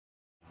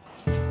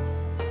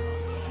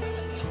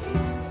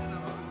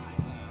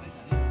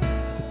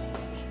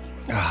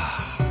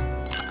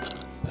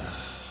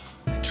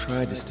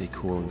tried to stay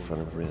cool in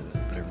front of Rin,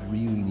 but I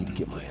really need to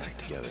get my act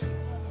together.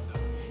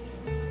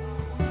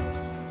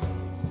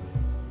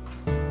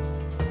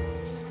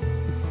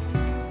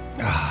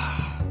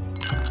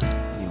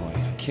 Anyway,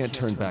 I can't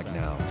turn back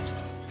now.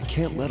 I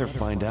can't let her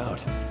find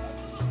out.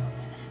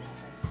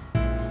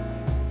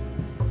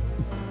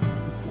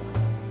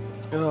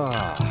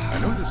 I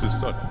know this is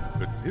sudden,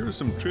 but here is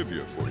some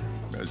trivia for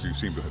you, as you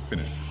seem to have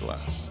finished your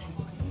glass.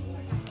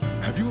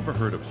 Have you ever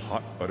heard of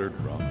hot buttered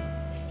rum?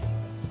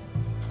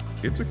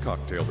 It's a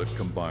cocktail that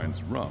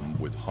combines rum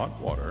with hot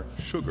water,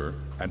 sugar,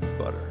 and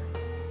butter.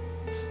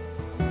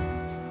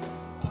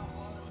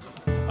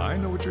 I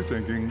know what you're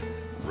thinking,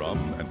 rum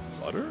and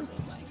butter?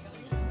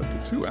 But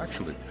the two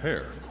actually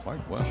pair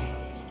quite well.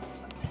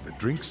 The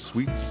drink's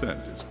sweet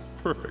scent is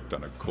perfect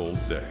on a cold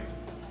day.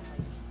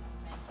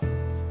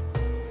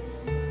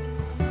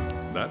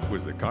 That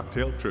was the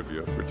cocktail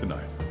trivia for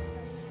tonight.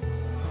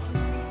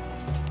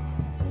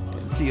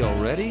 Empty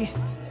already?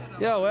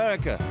 Yo,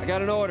 Erica, I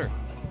got an order.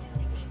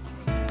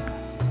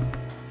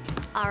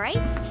 All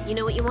right, you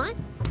know what you want?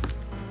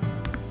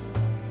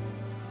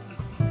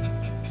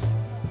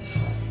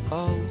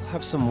 I'll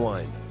have some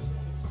wine.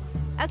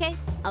 Okay,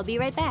 I'll be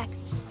right back.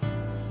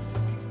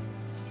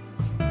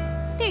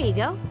 There you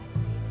go.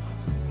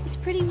 It's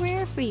pretty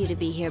rare for you to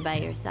be here by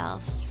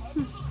yourself.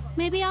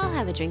 Maybe I'll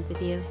have a drink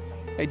with you.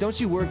 Hey, don't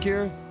you work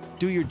here?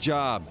 Do your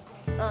job.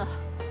 Ugh,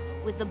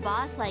 with the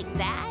boss like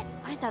that?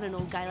 I thought an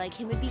old guy like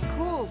him would be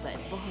cool, but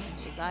boy,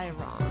 was I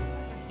wrong.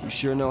 You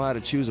sure know how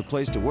to choose a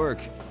place to work.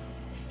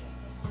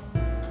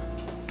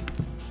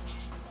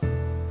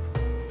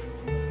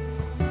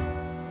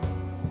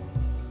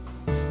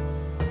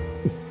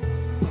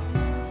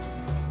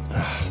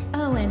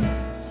 Owen,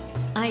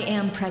 I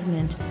am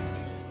pregnant.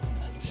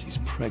 She's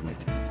pregnant,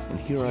 and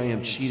here I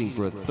am cheating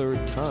for a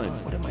third time.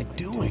 What am I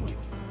doing?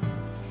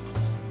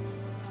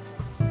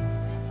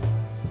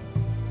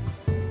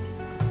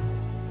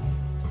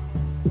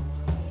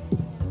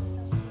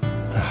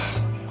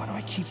 Why do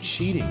I keep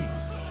cheating?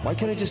 Why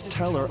can't I just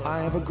tell her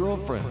I have a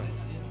girlfriend?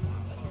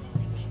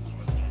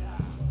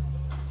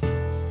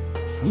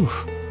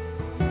 Oof.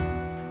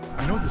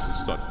 I know this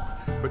is sudden,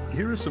 but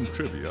here is some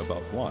trivia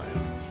about wine,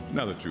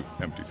 now that you've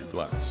emptied your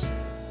glass.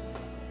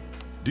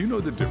 Do you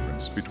know the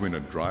difference between a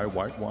dry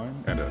white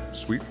wine and a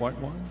sweet white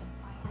wine?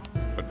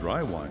 A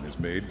dry wine is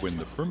made when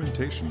the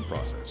fermentation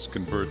process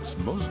converts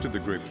most of the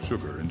grape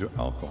sugar into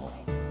alcohol.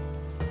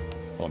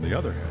 On the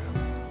other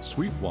hand,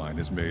 sweet wine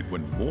is made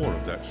when more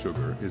of that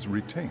sugar is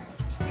retained.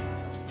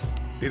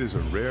 It is a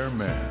rare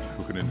man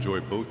who can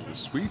enjoy both the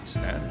sweet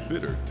and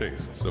bitter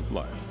tastes of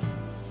life.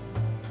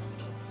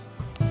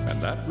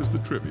 And that was the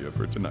trivia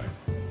for tonight.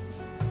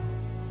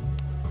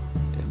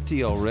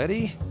 Empty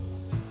already?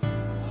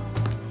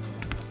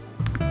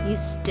 You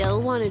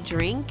still want a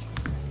drink?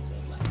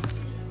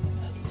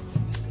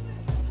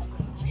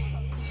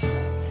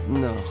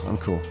 No, I'm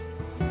cool.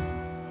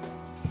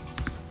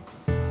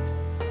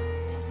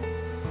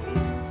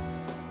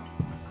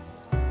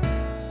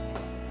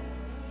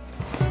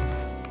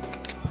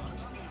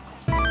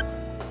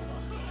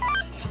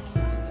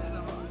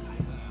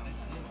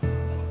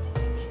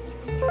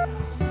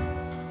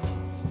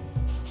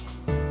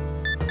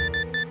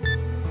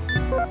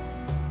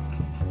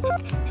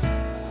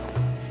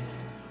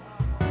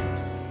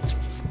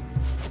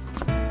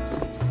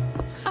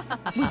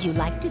 Would you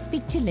like to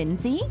speak to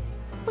Lindsay?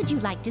 Would you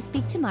like to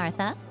speak to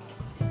Martha?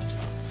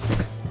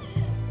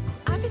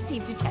 I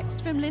received a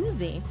text from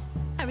Lindsay.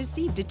 I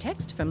received a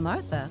text from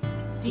Martha.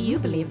 Do you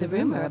believe the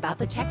rumor about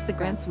the text that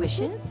grants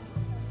wishes?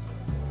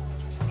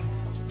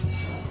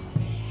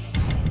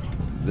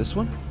 This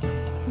one?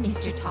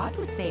 Mr. Todd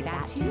would say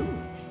that too.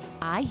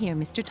 I hear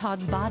Mr.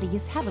 Todd's body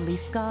is heavily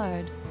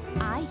scarred.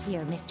 I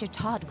hear Mr.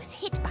 Todd was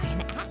hit by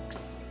an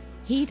axe.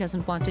 He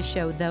doesn't want to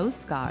show those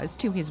scars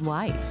to his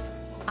wife.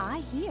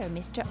 I hear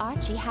Mr.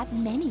 Archie has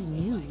many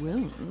new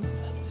wounds.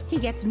 He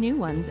gets new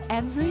ones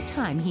every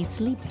time he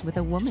sleeps with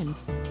a woman.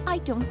 I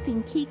don't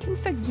think he can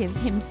forgive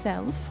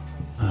himself.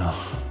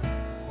 Oh.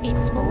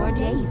 It's 4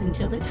 days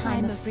until the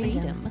time of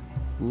freedom.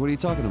 What are you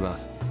talking about?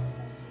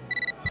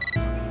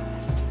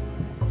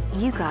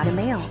 You got a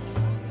mail.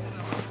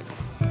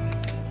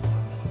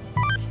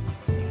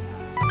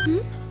 Hmm?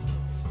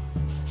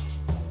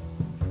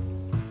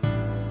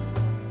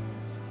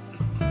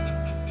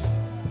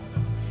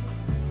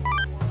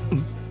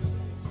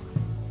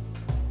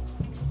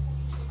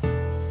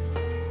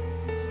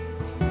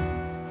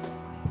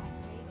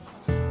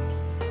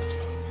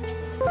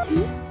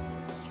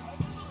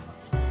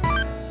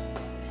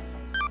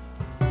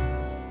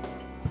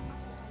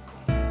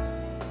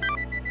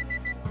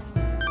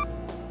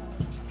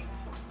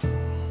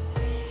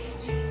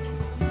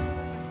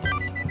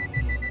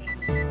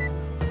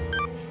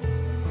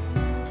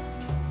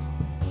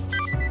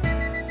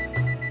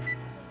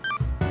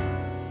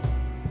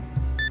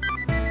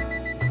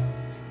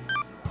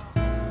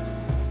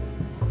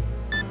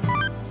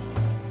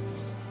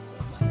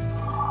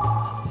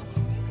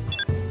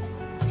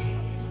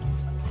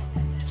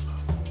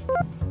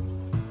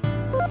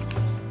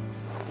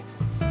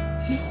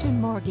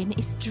 Morgan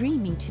is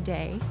dreamy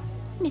today.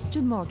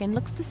 Mr. Morgan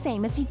looks the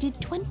same as he did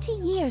 20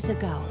 years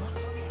ago.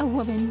 A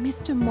woman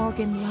Mr.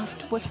 Morgan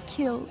loved was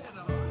killed.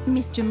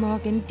 Mr.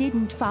 Morgan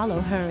didn't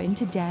follow her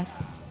into death.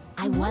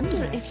 I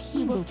wonder if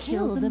he will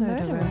kill the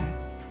murderer.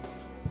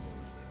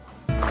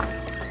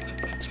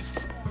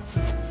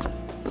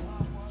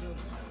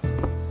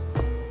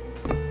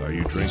 Are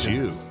you drinking?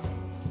 You.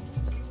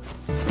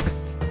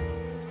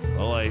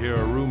 All I hear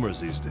are rumors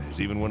these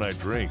days, even when I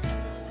drink.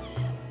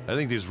 I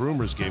think these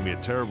rumors gave me a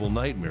terrible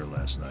nightmare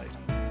last night.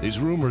 These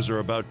rumors are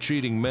about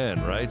cheating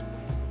men, right?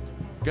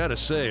 Gotta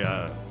say,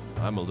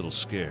 I'm a little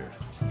scared.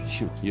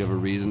 You have a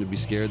reason to be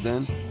scared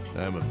then?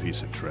 I'm a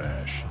piece of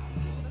trash.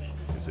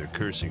 If they're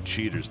cursing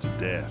cheaters to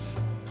death,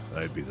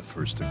 I'd be the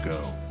first to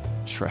go.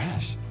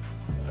 Trash?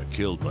 I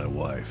killed my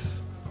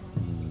wife.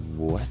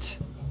 What?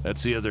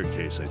 That's the other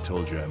case I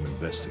told you I'm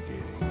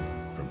investigating,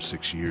 from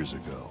 6 years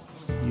ago.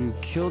 You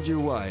killed your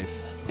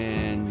wife,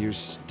 and you're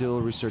still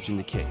researching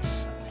the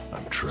case.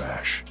 I'm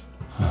trash.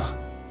 Huh.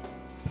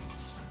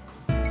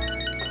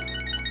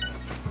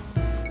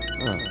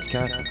 Oh, it's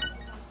Katherine.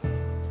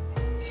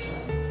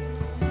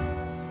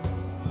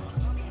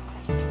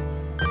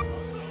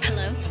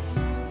 Hello?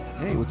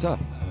 Hey, what's up?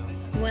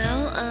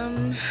 Well,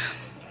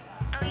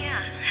 oh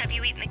yeah, have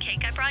you eaten the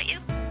cake I brought you?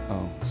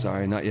 Oh,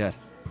 sorry, not yet.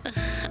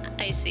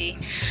 I see.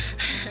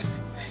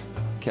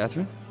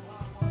 Katherine?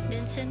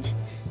 Vincent,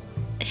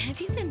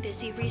 have you been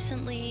busy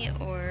recently,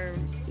 or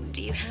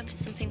do you have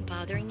something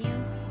bothering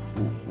you?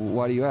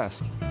 Why do you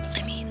ask?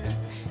 I mean,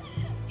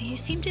 you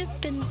seem to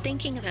have been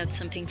thinking about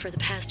something for the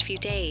past few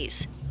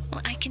days.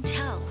 Well, I can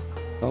tell.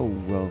 Oh,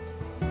 well...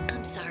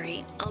 I'm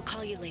sorry. I'll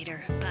call you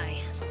later.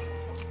 Bye.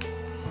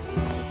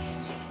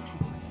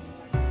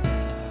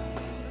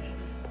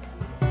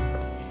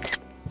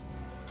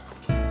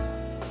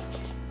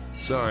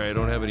 Sorry, I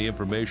don't have any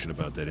information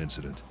about that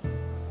incident.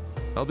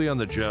 I'll be on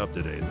the job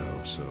today,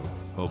 though, so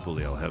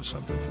hopefully I'll have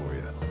something for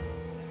you.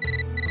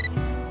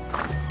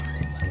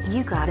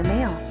 You got a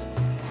mail.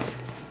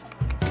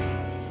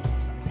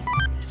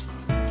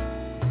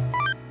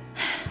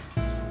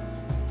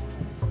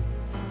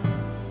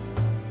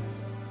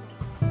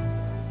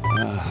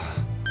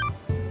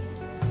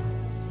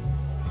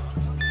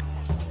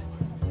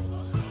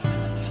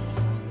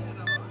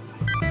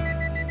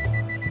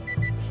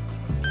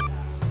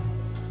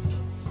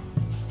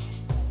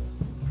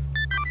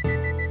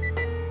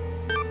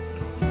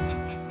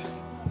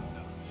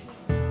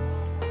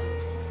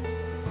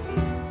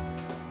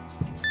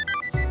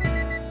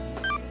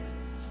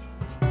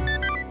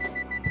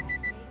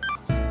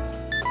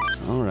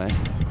 All right.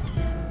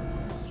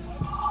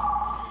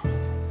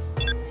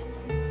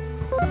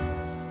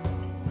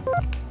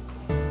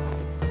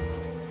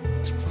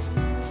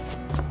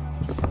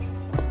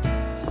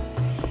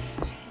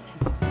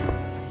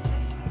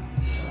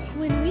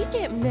 When we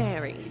get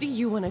married,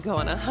 you want to go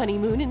on a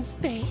honeymoon in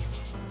space?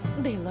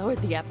 They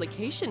lowered the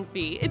application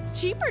fee.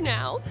 It's cheaper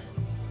now.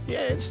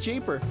 Yeah, it's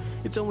cheaper.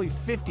 It's only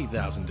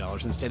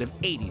 $50,000 instead of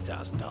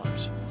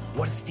 $80,000.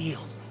 What a steal.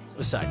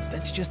 Besides,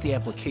 that's just the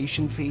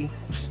application fee.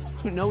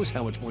 Who knows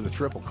how much more the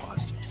trip will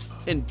cost?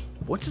 And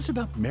what's this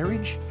about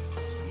marriage?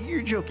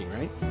 You're joking,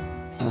 right?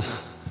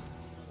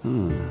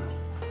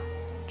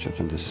 Trip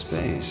into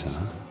space,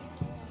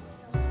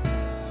 huh?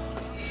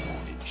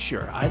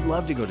 Sure, I'd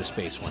love to go to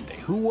space one day.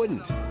 Who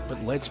wouldn't?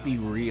 But let's be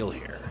real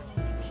here.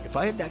 If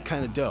I had that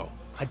kind of dough,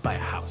 I'd buy a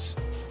house.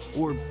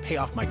 Or pay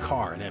off my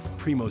car and have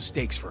primo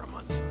steaks for a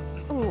month.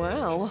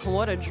 Wow,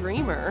 what a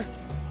dreamer.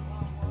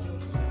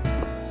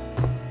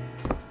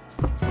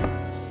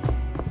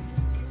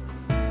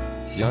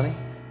 Johnny?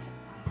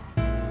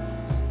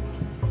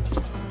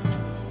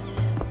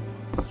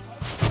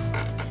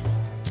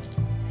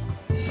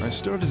 I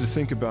started to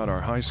think about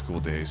our high school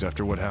days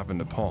after what happened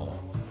to Paul.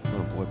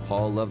 Oh boy,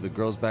 Paul loved the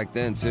girls back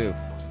then, too.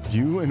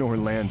 You and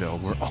Orlando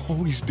were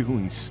always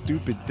doing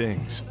stupid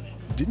things.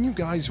 Didn't you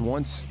guys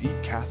once eat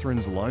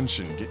Catherine's lunch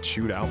and get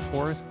chewed out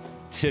for it?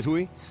 Did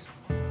we?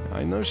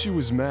 I know she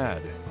was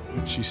mad,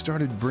 but she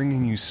started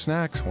bringing you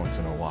snacks once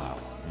in a while.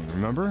 You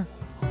remember?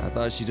 I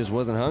thought she just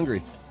wasn't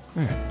hungry.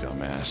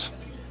 Dumbass.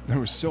 There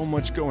was so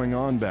much going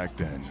on back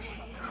then.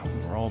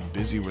 We were all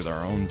busy with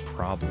our own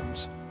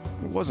problems.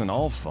 It wasn't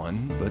all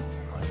fun, but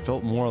I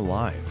felt more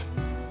alive.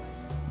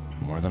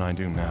 More than I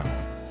do now.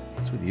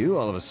 What's with you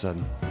all of a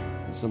sudden?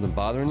 Is something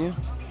bothering you?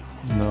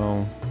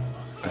 No.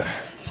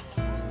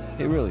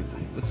 Hey, really,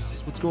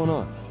 what's going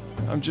on?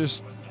 I'm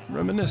just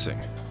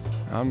reminiscing.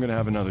 I'm gonna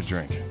have another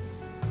drink.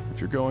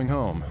 If you're going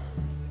home,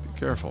 be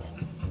careful.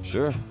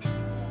 Sure.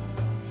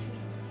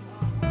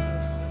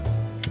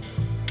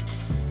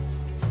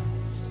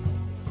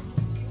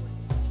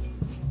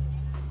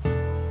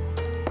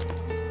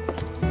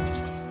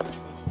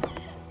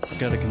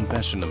 I've got a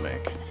confession to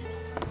make.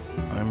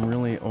 I'm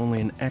really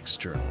only an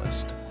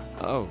ex-journalist.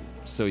 Oh,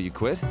 so you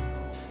quit?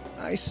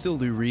 I still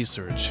do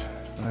research,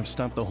 but I've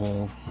stopped the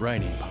whole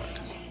writing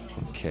part.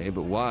 Okay,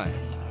 but why?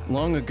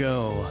 Long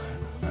ago,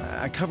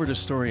 I covered a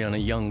story on a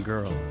young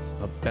girl,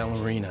 a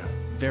ballerina,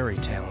 very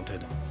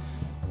talented.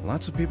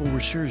 Lots of people were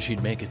sure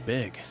she'd make it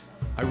big.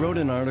 I wrote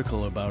an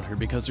article about her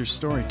because her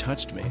story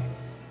touched me.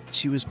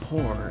 She was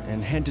poor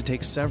and had to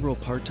take several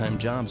part-time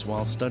jobs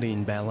while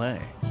studying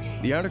ballet.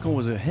 The article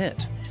was a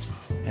hit,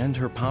 and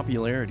her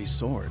popularity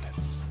soared.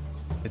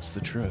 It's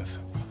the truth.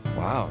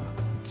 Wow,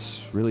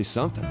 it's really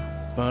something.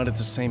 But at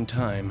the same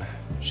time,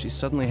 she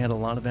suddenly had a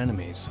lot of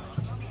enemies.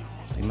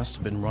 They must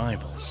have been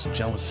rivals,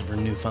 jealous of her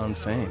newfound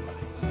fame.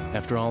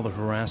 After all the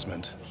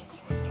harassment,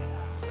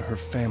 her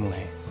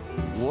family.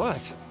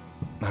 What?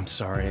 I'm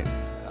sorry.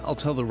 I'll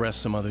tell the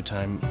rest some other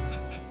time.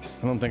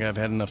 I don't think I've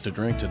had enough to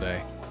drink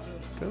today.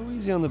 Go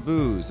easy on the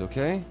booze,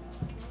 okay?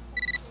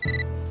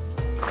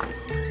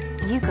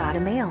 You got a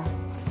mail.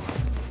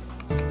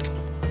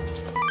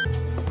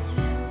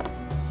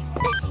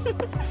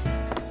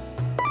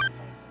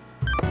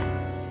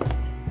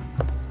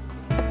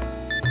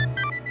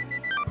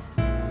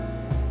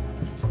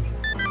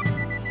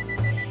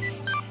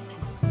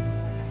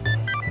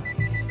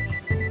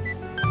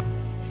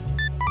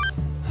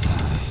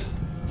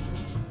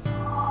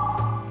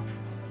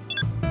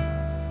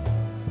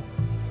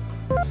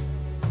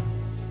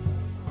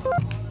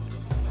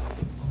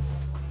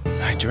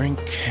 I drink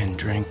and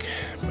drink,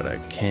 but I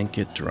can't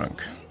get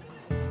drunk.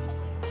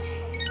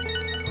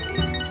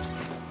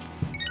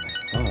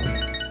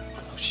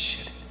 Oh,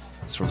 shit.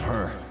 It's from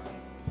her.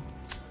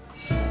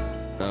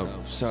 Oh,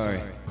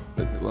 sorry.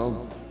 But,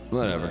 well,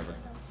 whatever.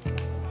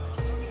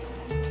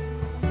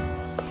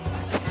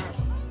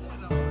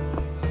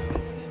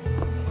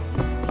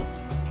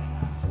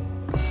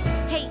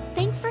 Hey,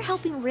 thanks for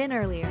helping Rin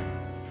earlier.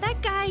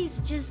 That guy's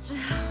just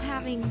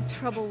having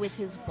trouble with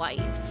his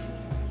wife.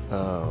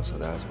 Oh, so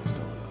that's what's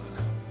going on.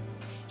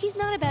 He's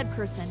not a bad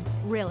person,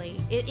 really.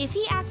 If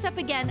he acts up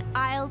again,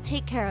 I'll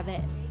take care of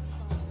it.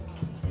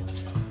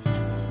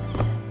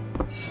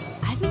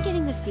 I've been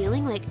getting the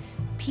feeling like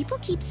people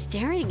keep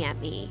staring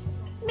at me.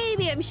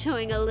 Maybe I'm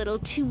showing a little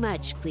too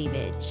much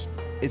cleavage.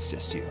 It's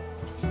just you.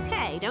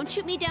 Hey, don't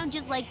shoot me down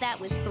just like that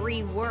with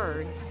 3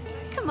 words.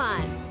 Come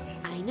on.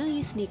 I know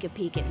you sneak a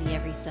peek at me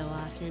every so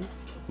often.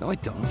 No, I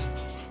don't.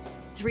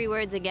 3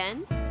 words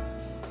again?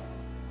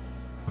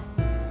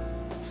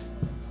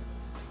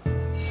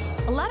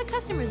 A lot of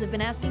customers have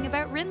been asking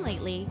about Rin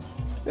lately.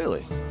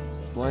 Really?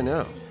 Why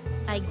now?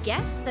 I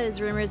guess those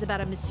rumors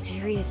about a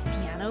mysterious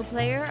piano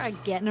player are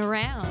getting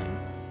around.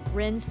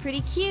 Rin's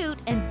pretty cute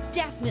and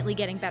definitely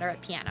getting better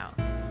at piano.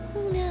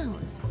 Who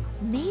knows?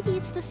 Maybe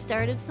it's the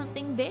start of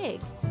something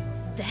big.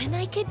 Then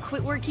I could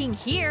quit working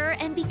here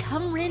and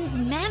become Rin's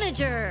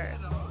manager.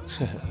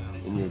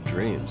 In your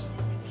dreams.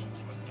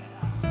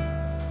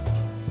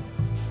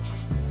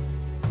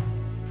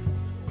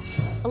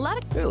 A lot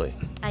of... Really?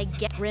 I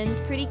get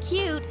Rin's pretty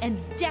cute and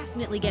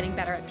definitely getting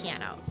better at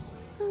piano.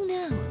 Who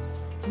knows?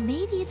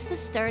 Maybe it's the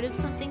start of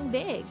something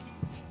big.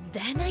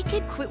 Then I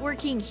could quit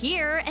working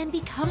here and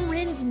become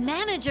Rin's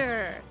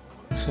manager.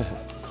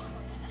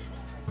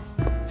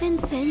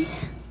 Vincent,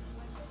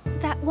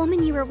 that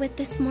woman you were with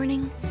this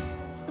morning,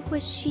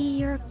 was she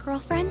your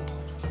girlfriend?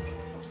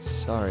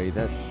 Sorry,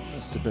 that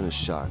must have been a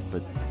shock,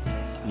 but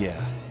yeah.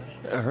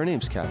 Her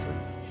name's Katherine.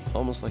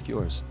 Almost like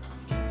yours.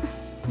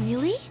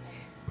 Really?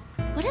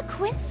 What a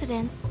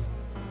coincidence.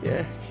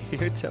 Yeah,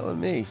 you're telling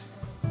me.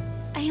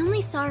 I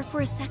only saw her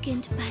for a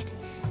second, but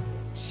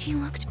she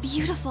looked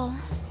beautiful.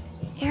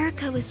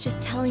 Erica was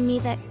just telling me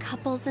that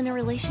couples in a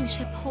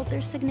relationship hold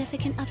their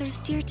significant others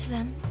dear to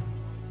them.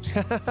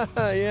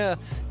 Yeah,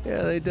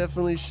 they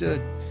definitely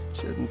should,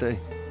 shouldn't they?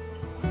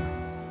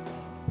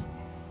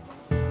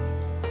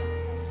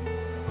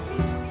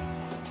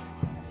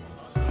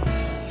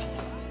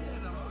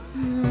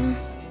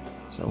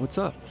 So what's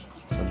up?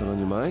 Something on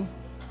your mind?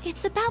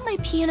 It's about my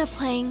piano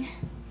playing.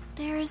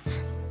 There's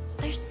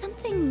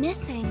something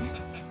missing.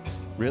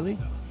 Really?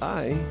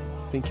 I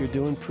think you're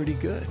doing pretty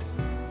good.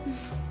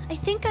 I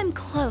think I'm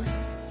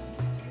close.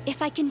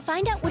 If I can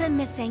find out what I'm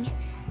missing,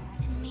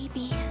 then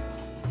maybe...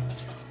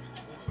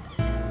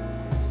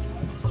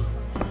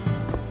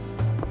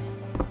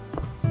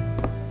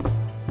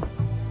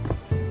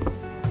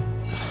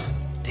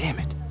 Damn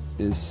it.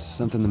 Is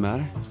something the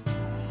matter?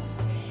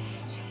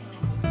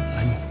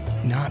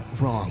 I'm not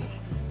wrong.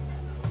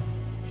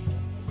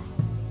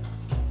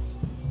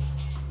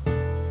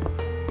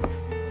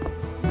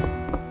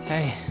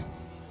 Hey,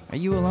 are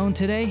you alone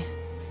today?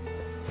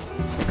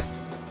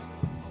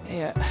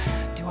 Hey,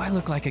 do I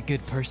look like a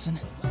good person?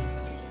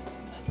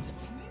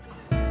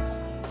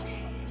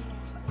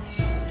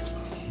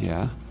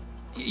 Yeah?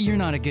 You're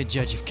not a good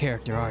judge of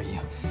character, are you?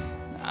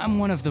 I'm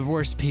one of the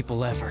worst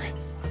people ever.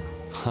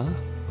 Huh?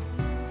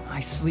 I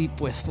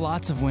sleep with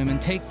lots of women,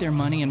 take their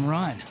money and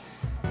run.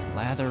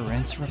 Lather,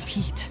 rinse,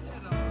 repeat.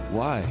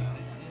 Why?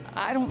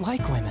 I don't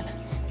like women.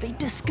 They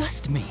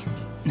disgust me.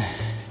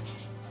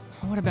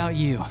 What about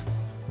you?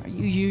 Are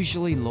you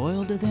usually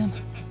loyal to them?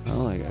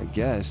 Well, I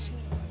guess.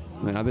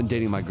 I mean, I've been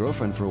dating my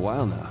girlfriend for a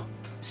while now.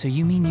 So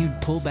you mean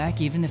you'd pull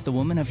back even if the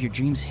woman of your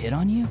dreams hit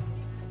on you?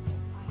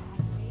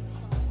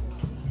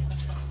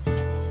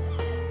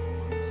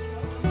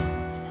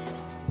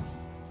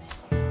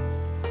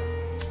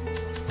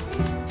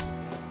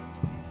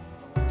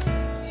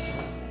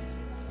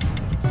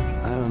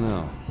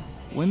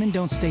 women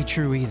don't stay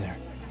true either.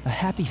 A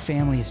happy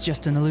family is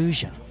just an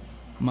illusion.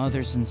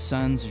 Mothers and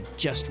sons are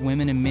just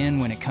women and men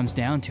when it comes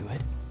down to it.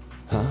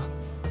 Huh?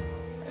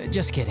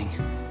 Just kidding.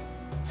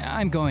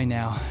 I'm going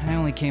now. I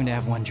only came to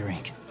have one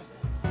drink.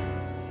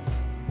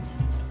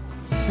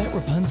 Is that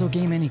Rapunzel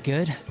game any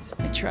good?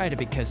 I tried it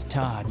because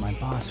Todd, my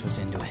boss, was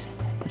into it.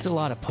 It's a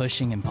lot of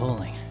pushing and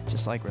pulling,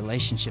 just like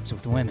relationships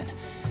with women.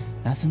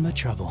 Nothing but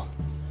trouble.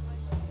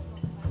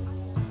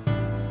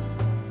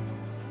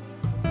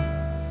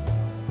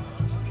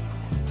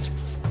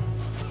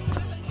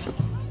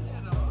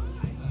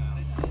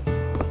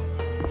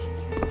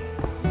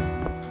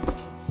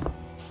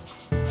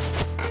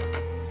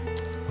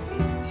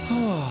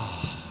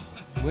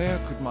 Where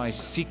could my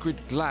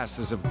secret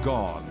glasses have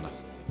gone?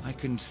 I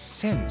can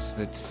sense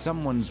that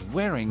someone's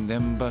wearing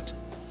them, but...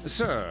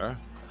 Sir,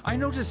 I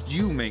noticed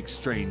you make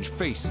strange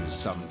faces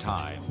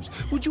sometimes.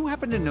 Would you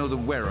happen to know the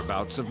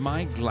whereabouts of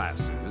my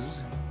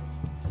glasses?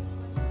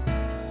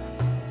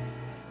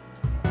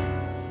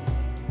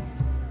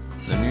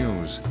 The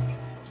news.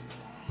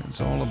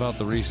 It's all about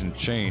the recent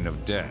chain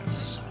of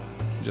deaths.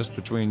 Just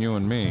between you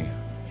and me,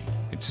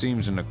 it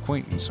seems an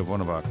acquaintance of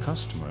one of our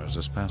customers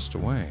has passed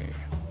away.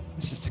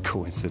 It's just a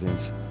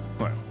coincidence.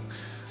 Well,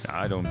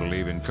 I don't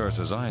believe in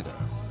curses either.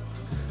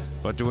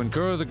 But to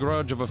incur the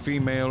grudge of a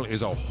female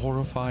is a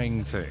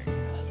horrifying thing.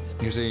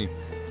 You see,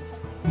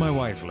 my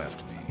wife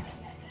left me.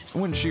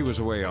 When she was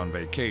away on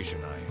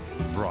vacation,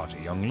 I brought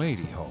a young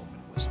lady home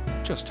and was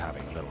just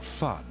having a little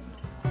fun.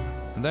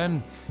 And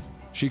then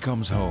she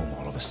comes home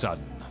all of a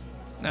sudden.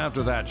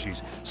 After that,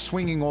 she's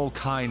swinging all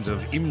kinds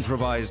of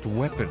improvised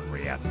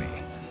weaponry at me.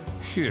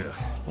 Phew,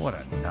 what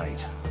a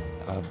night.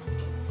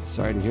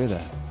 Sorry to hear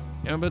that.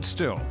 Yeah, but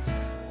still,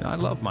 I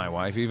love my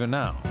wife even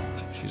now.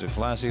 She's a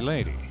classy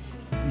lady.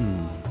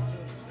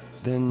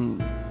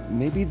 Then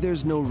maybe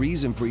there's no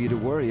reason for you to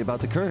worry about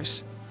the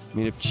curse. I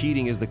mean, if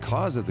cheating is the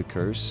cause of the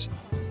curse,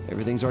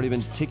 everything's already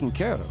been taken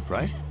care of,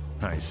 right?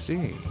 I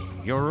see.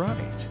 You're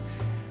right.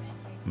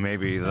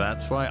 Maybe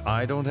that's why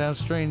I don't have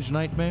strange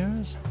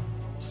nightmares?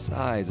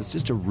 Besides, it's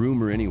just a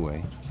rumor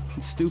anyway.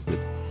 It's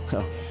stupid.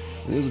 Well,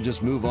 they'll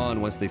just move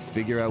on once they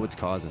figure out what's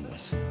causing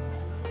this.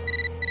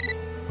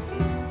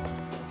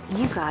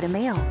 You got a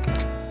mail.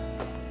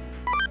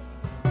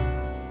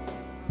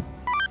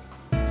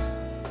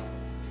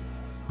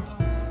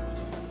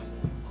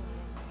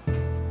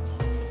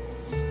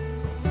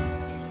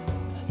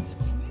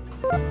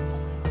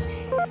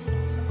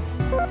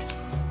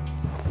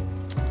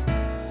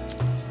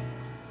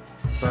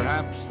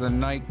 Perhaps the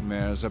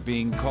nightmares are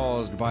being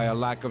caused by a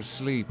lack of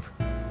sleep.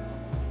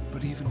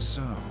 But even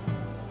so,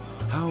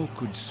 how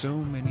could so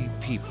many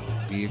people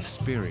be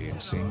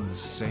experiencing the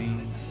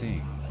same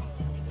thing?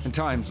 In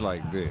times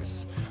like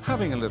this,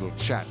 having a little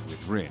chat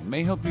with Rin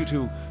may help you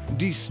to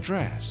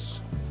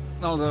de-stress.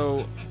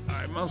 Although,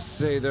 I must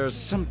say there's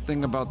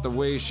something about the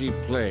way she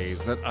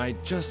plays that I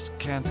just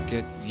can't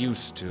get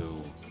used to.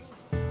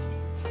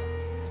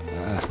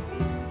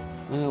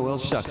 Well,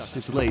 shucks,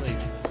 it's late.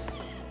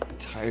 I'm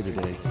tired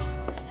today.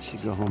 I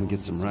should go home and get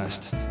some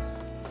rest.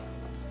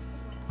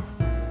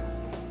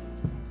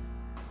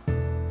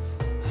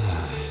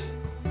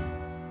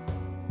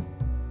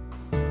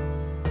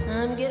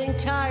 I'm getting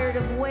tired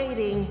of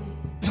waiting.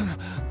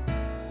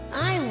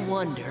 I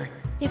wonder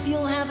if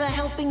you'll have a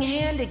helping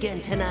hand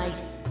again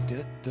tonight.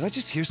 Did I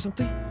just hear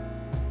something?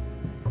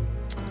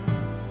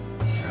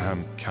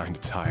 I'm kinda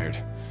tired.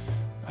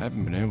 I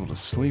haven't been able to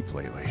sleep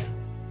lately.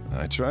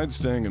 I tried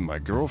staying in my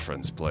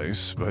girlfriend's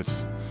place, but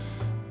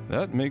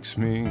that makes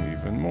me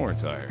even more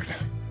tired.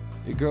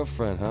 Your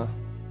girlfriend, huh?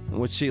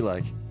 What's she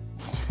like?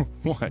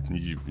 What?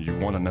 You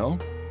want to know?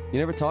 You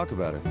never talk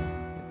about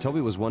her.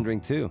 Toby was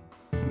wondering too.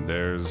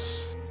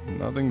 There's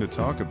nothing to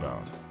talk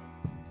about.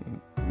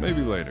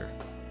 Maybe later.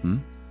 Hmm?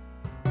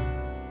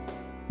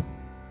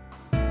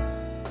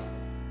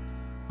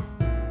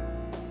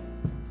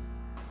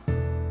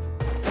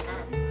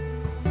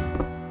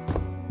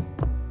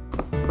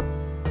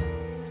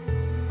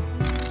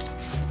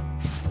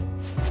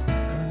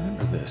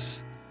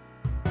 This.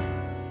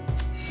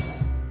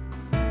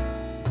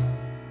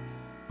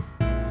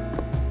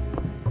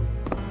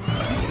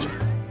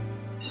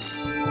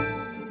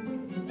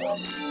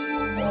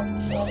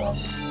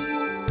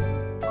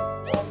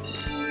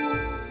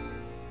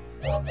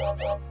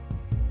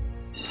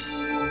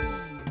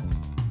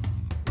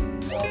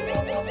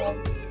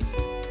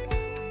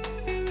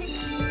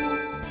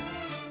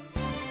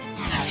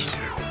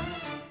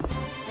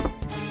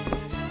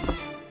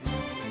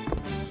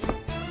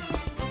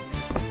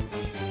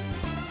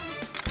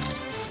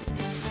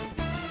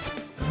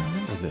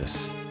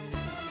 This.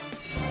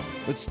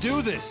 Let's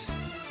do this!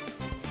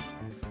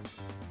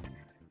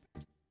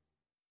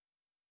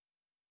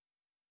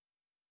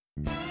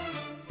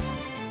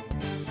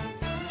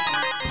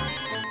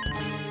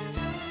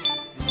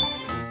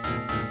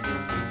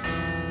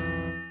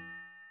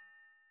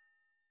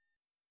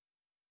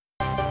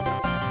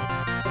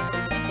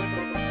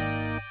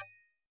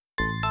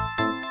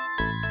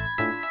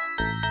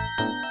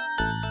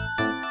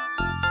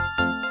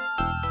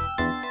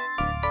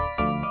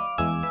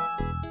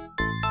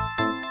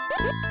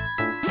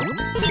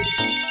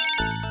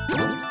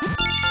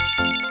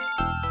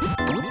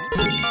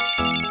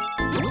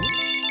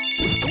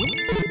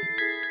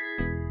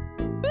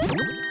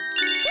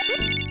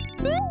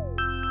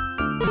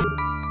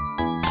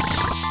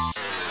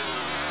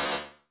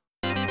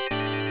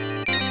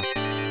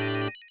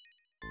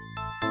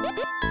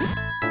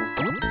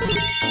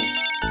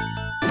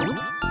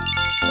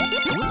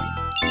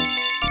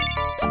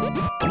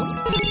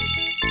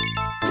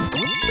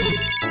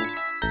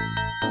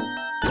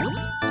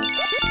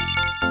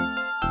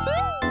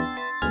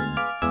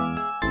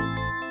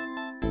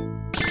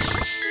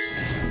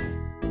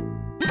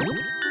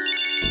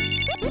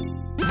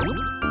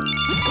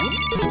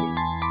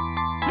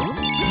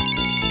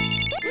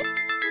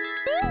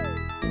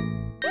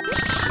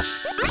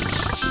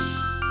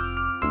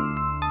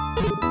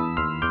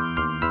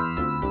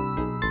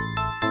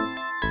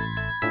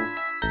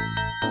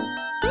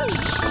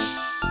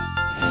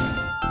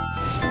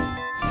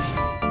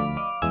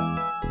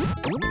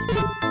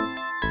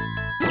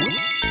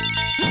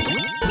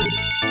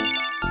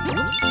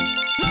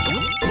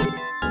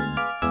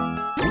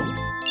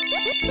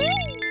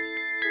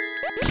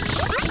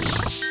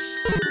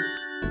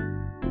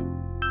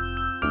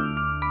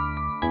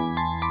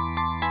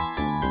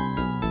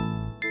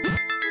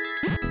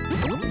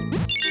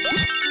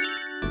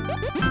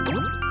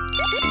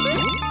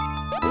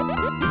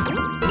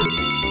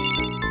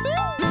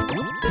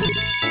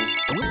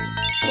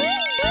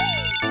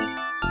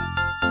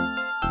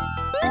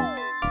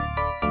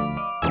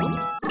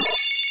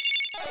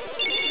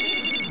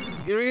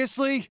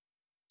 Seriously?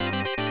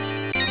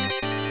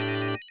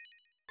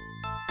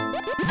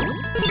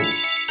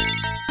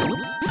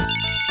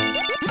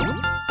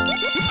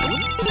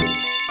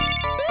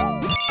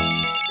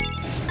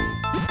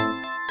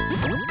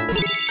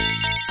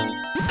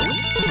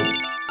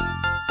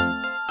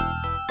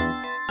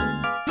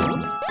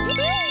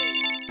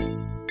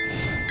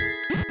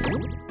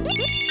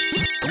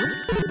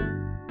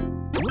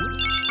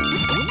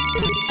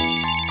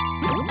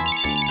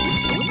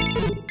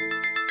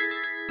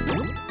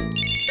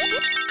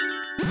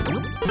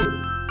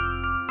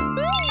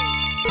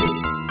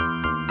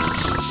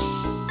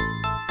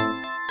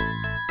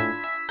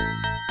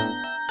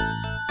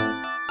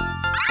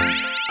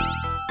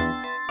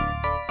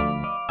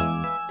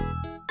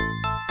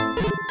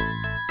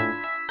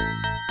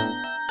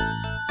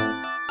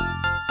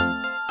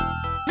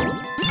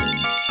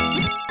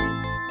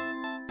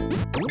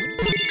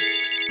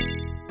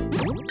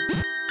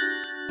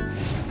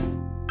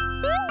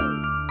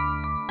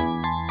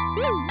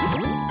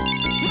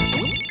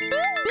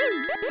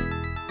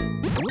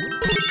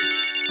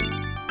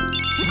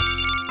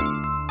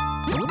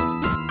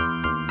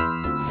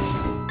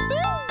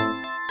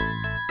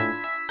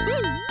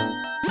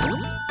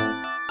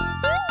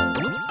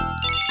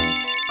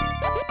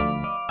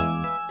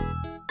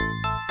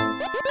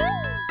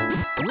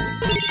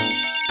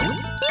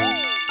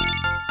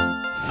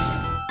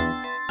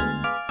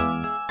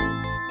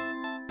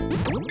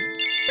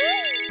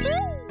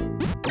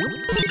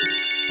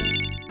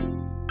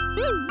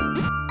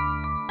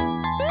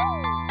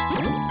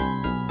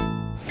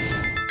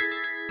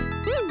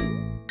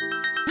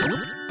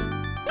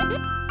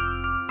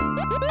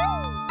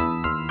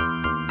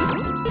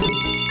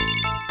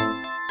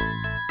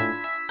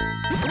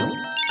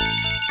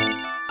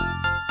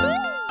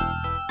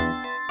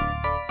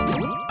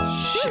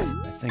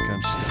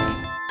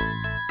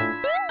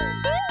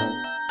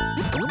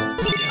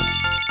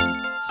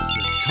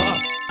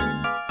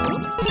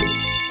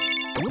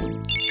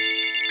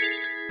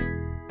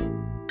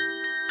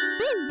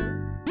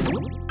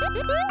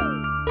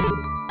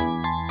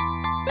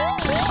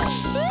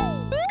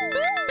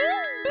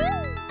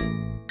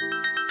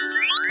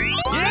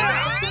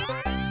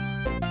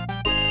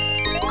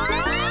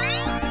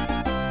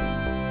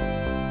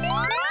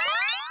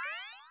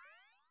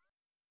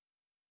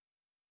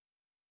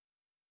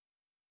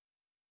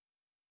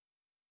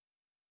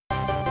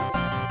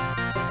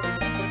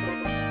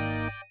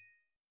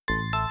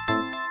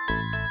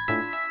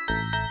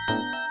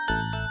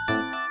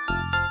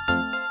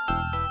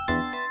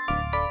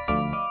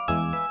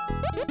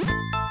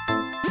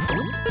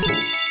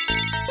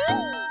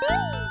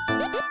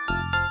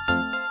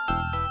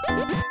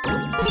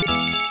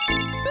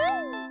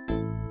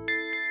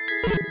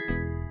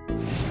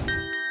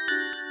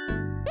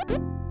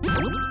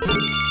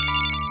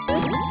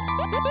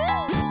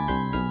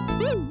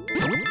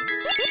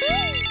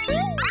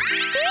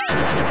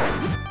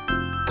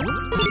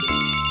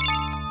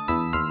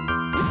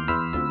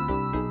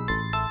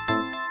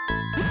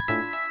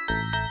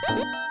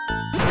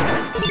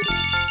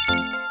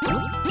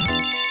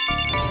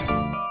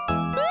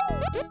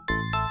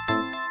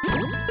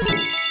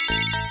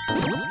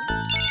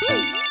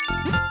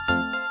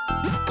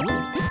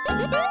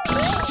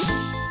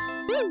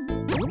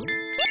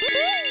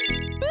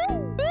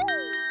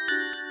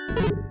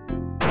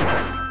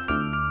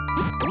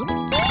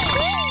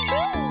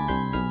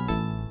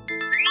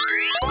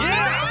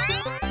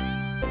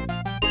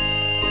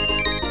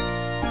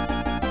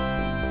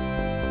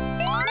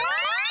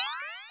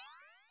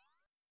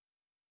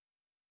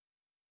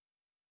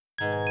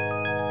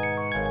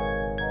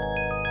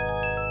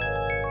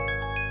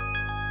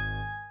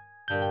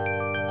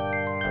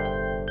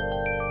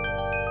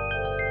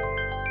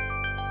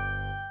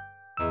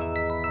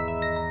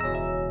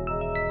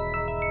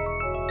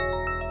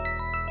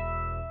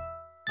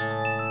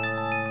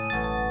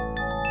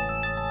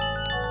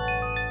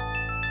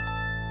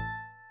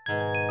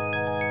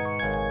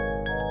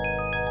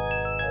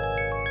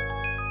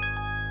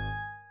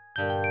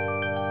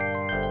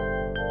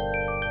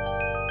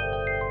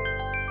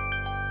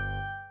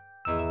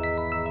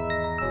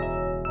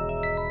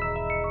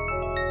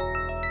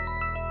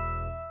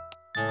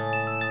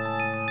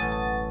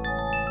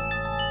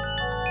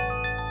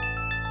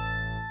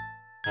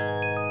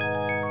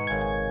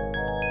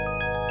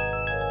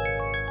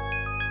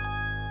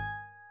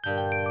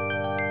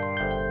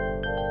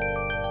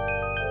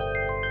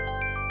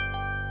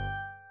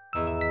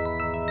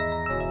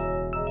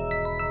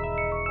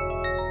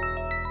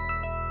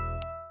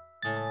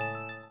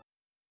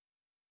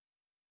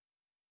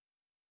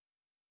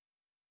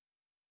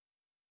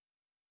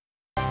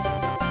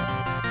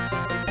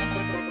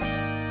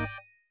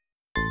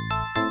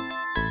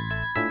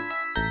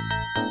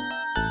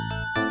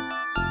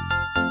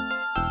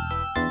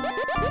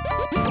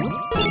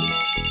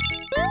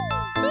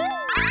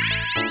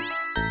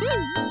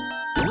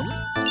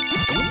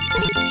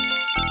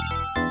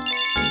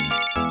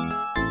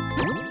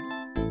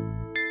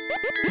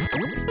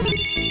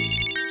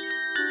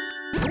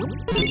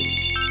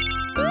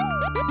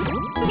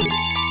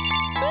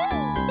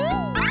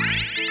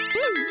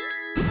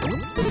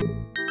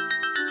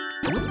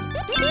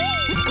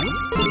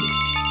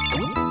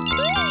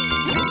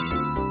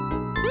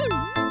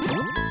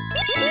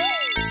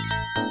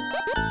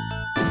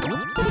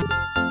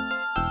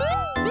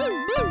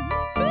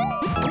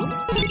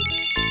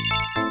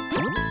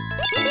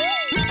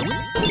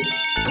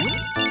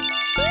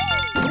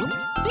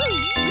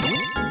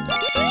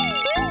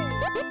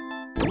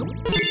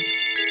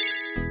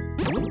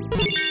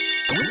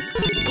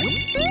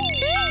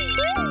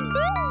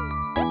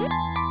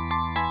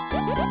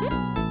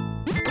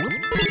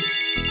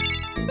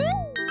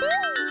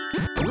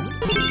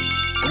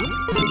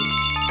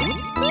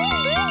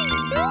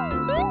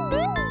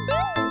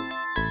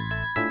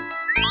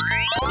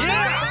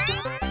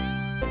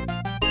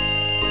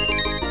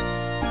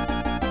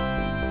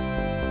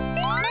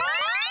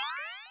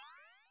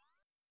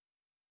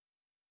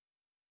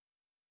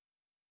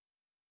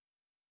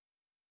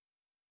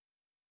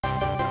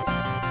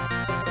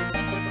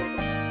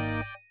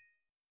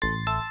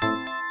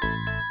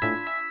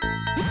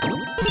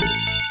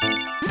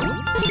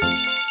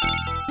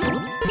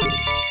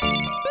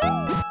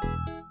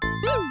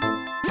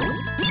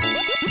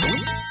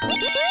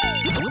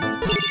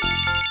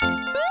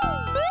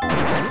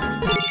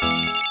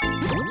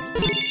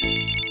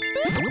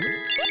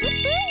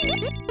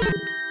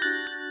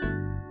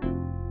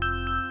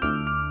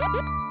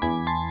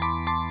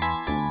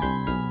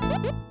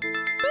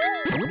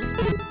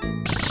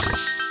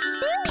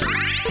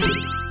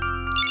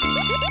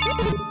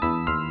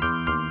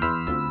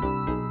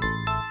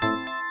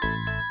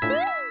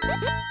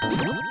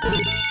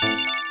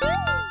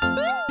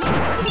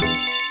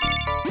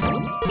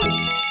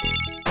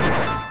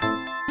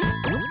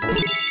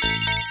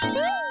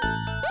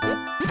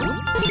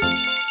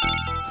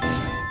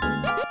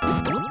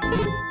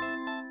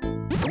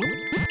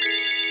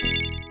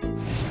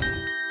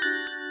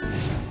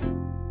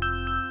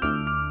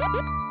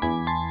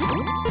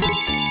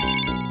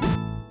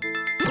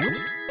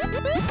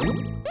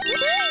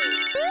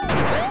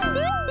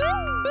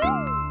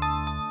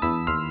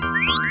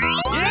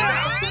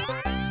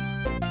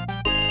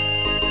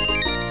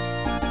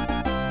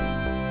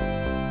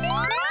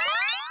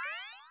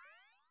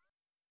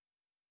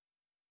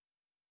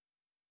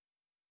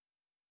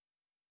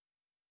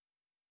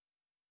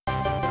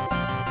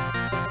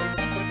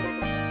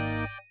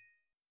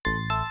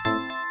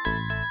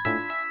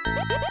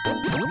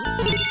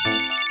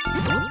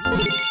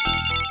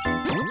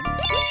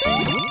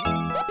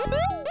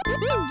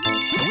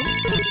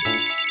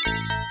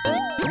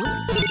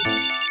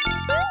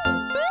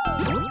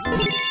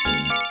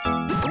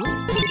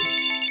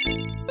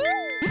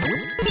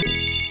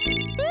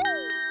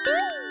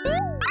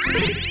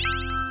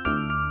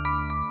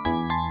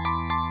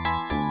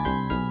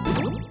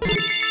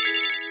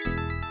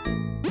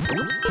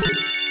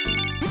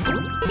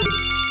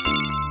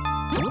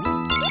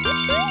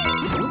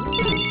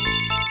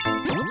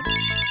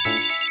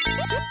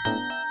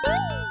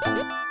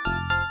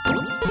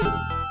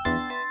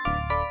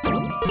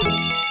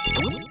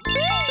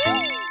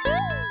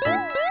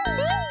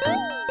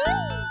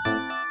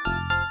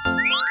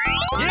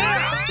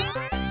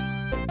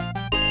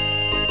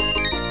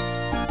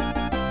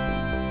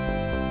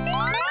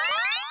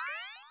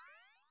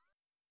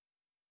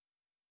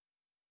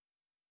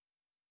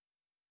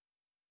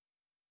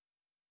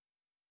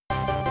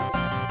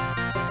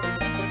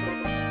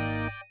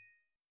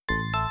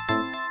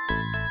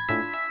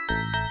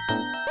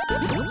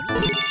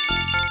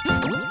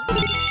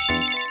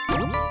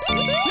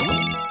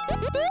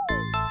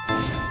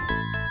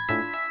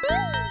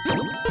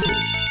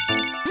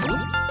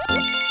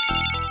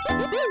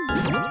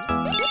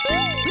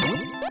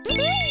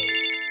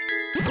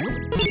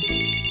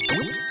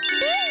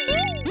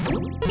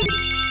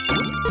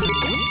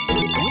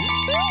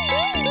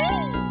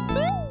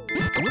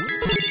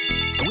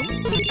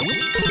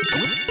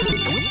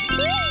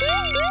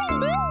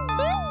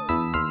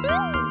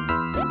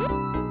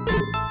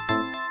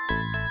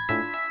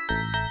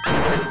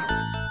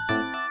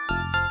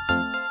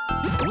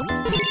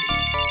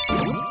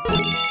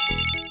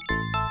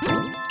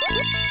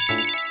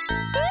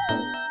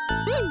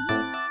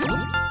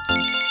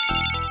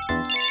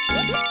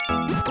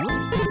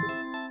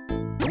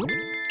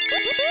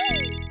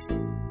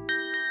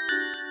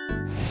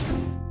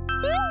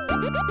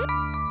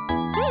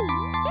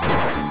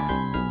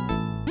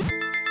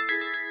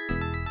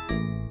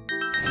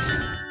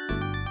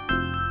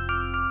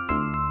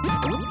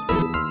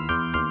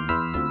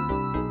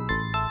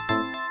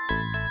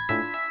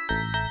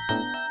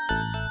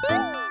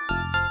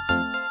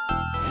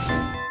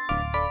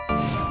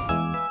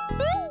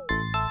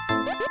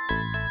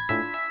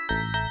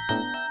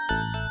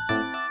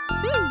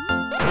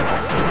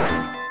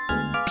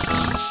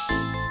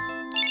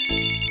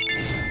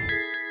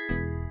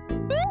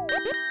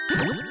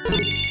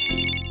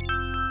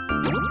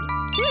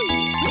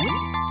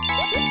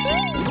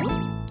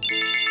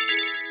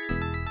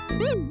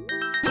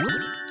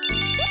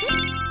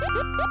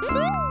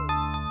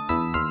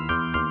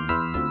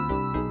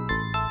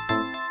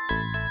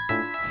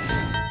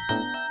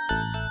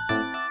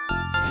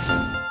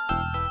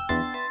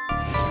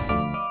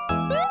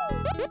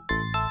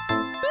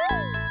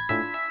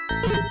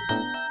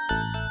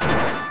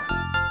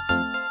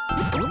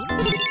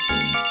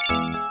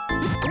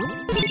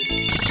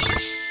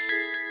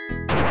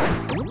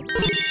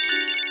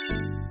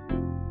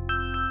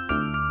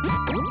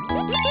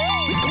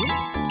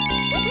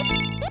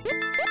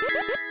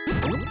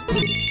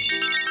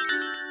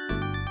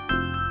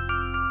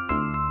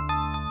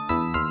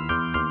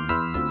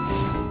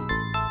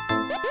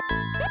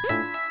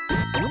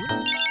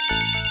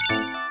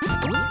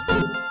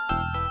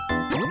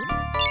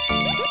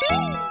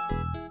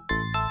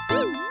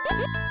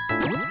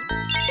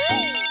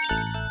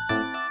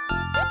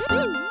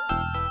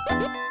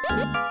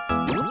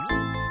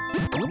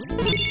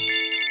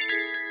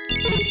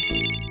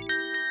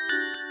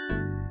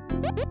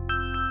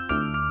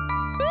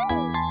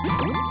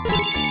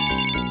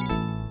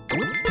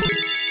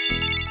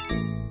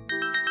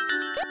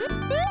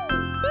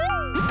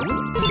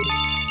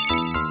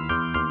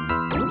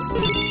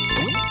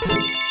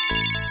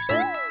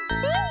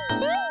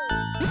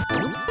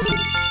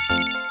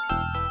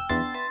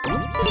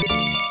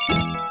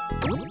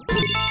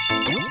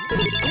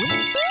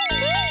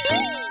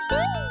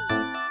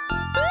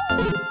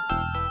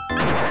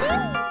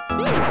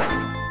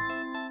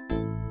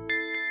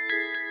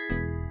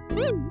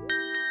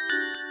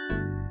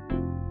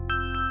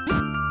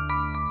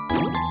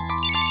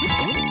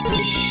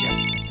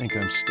 think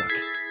I'm stuck.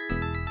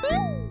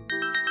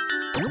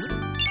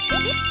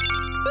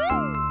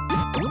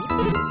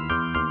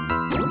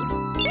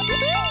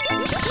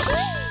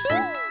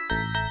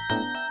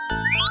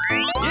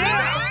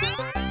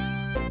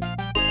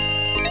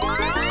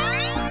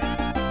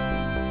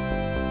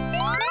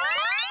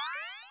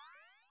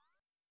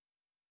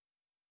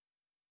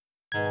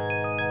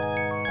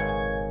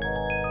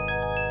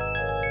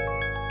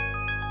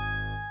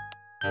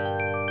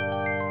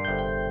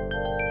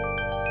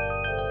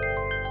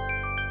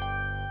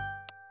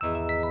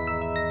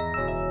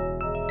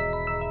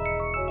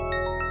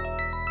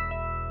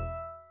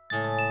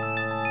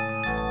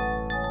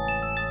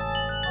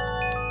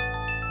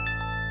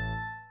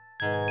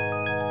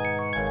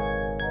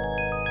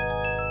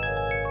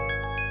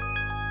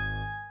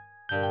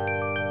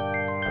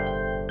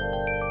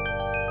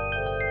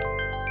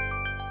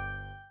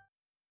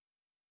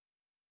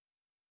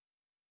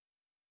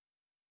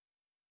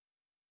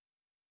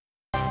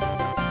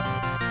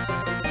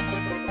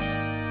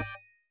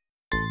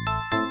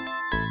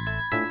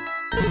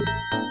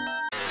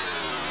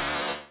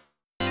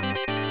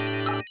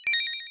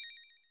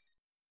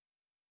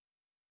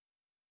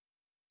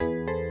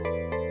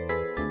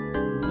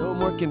 No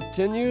more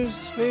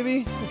continues,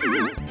 maybe?